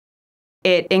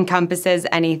It encompasses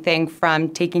anything from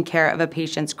taking care of a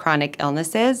patient's chronic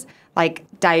illnesses, like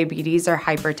diabetes or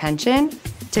hypertension,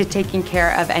 to taking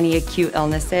care of any acute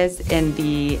illnesses in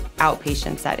the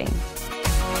outpatient setting.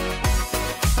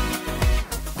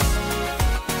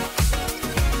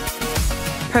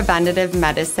 Preventative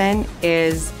medicine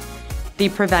is the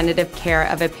preventative care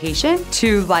of a patient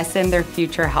to lessen their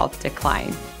future health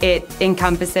decline. It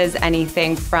encompasses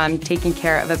anything from taking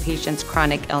care of a patient's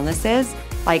chronic illnesses,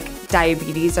 like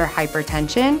diabetes or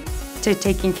hypertension, to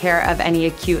taking care of any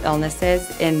acute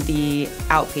illnesses in the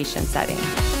outpatient setting.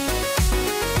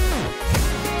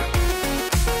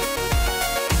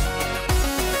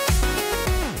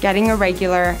 Getting a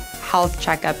regular health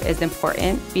checkup is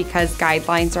important because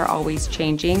guidelines are always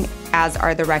changing, as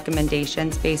are the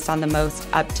recommendations based on the most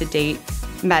up-to-date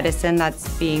medicine that's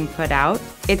being put out.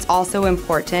 It's also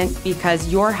important because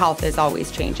your health is always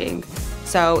changing.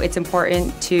 So it's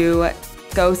important to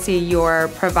go see your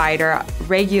provider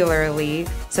regularly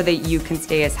so that you can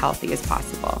stay as healthy as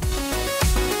possible.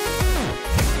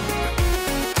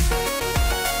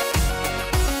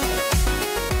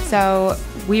 So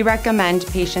we recommend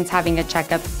patients having a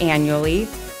checkup annually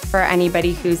for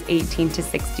anybody who's 18 to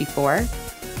 64.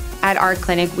 At our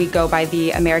clinic, we go by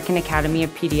the American Academy of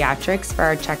Pediatrics for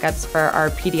our checkups for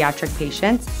our pediatric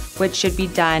patients, which should be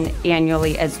done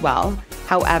annually as well.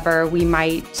 However, we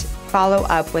might follow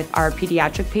up with our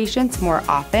pediatric patients more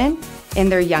often in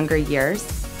their younger years.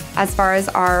 As far as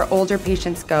our older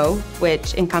patients go,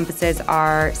 which encompasses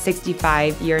our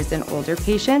 65 years and older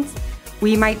patients,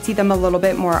 we might see them a little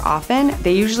bit more often.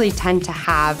 They usually tend to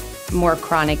have more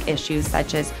chronic issues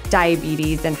such as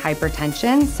diabetes and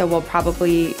hypertension, so we'll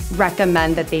probably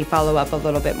recommend that they follow up a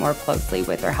little bit more closely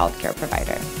with their healthcare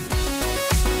provider.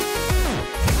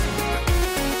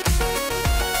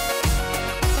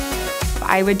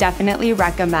 I would definitely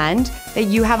recommend that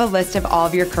you have a list of all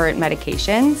of your current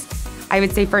medications. I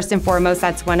would say first and foremost,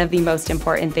 that's one of the most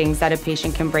important things that a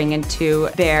patient can bring into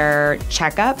their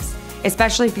checkups,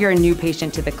 especially if you're a new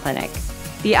patient to the clinic.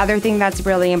 The other thing that's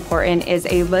really important is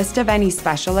a list of any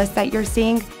specialists that you're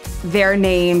seeing, their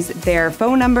names, their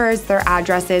phone numbers, their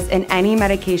addresses, and any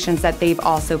medications that they've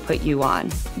also put you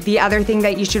on. The other thing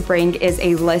that you should bring is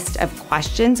a list of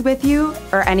questions with you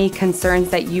or any concerns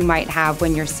that you might have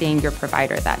when you're seeing your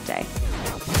provider that day.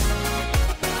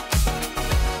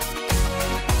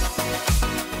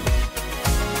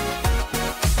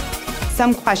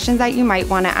 Some questions that you might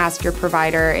want to ask your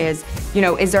provider is,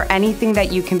 is there anything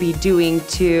that you can be doing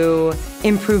to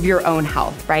improve your own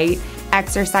health, right?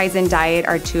 Exercise and diet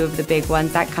are two of the big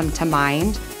ones that come to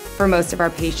mind for most of our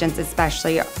patients,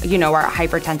 especially, our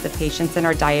hypertensive patients and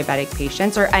our diabetic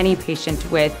patients, or any patient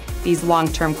with these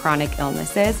long-term chronic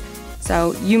illnesses.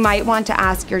 So you might want to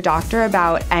ask your doctor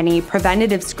about any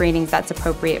preventative screenings that's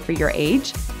appropriate for your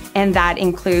age, and that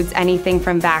includes anything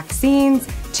from vaccines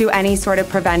to any sort of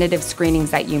preventative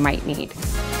screenings that you might need.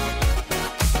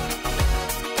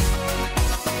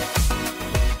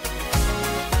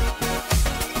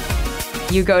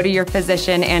 You go to your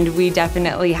physician and we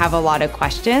definitely have a lot of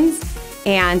questions,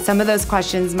 and some of those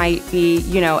questions might be,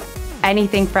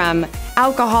 anything from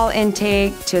alcohol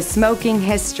intake to smoking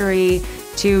history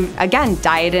to, again,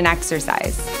 diet and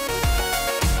exercise.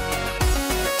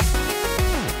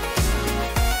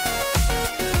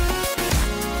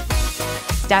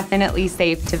 Definitely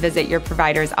safe to visit your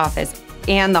provider's office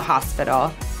and the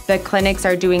hospital. The clinics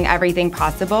are doing everything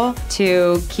possible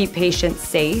to keep patients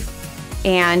safe,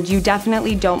 and you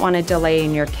definitely don't want to delay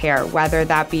in your care, whether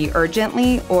that be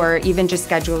urgently or even just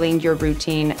scheduling your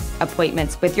routine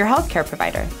appointments with your healthcare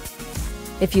provider.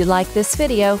 If you like this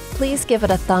video, please give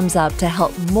it a thumbs up to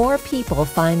help more people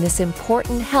find this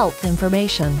important health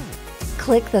information.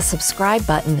 Click the subscribe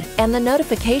button and the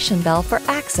notification bell for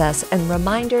access and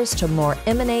reminders to more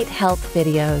Emanate Health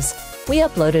videos. We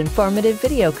upload informative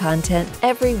video content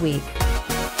every week.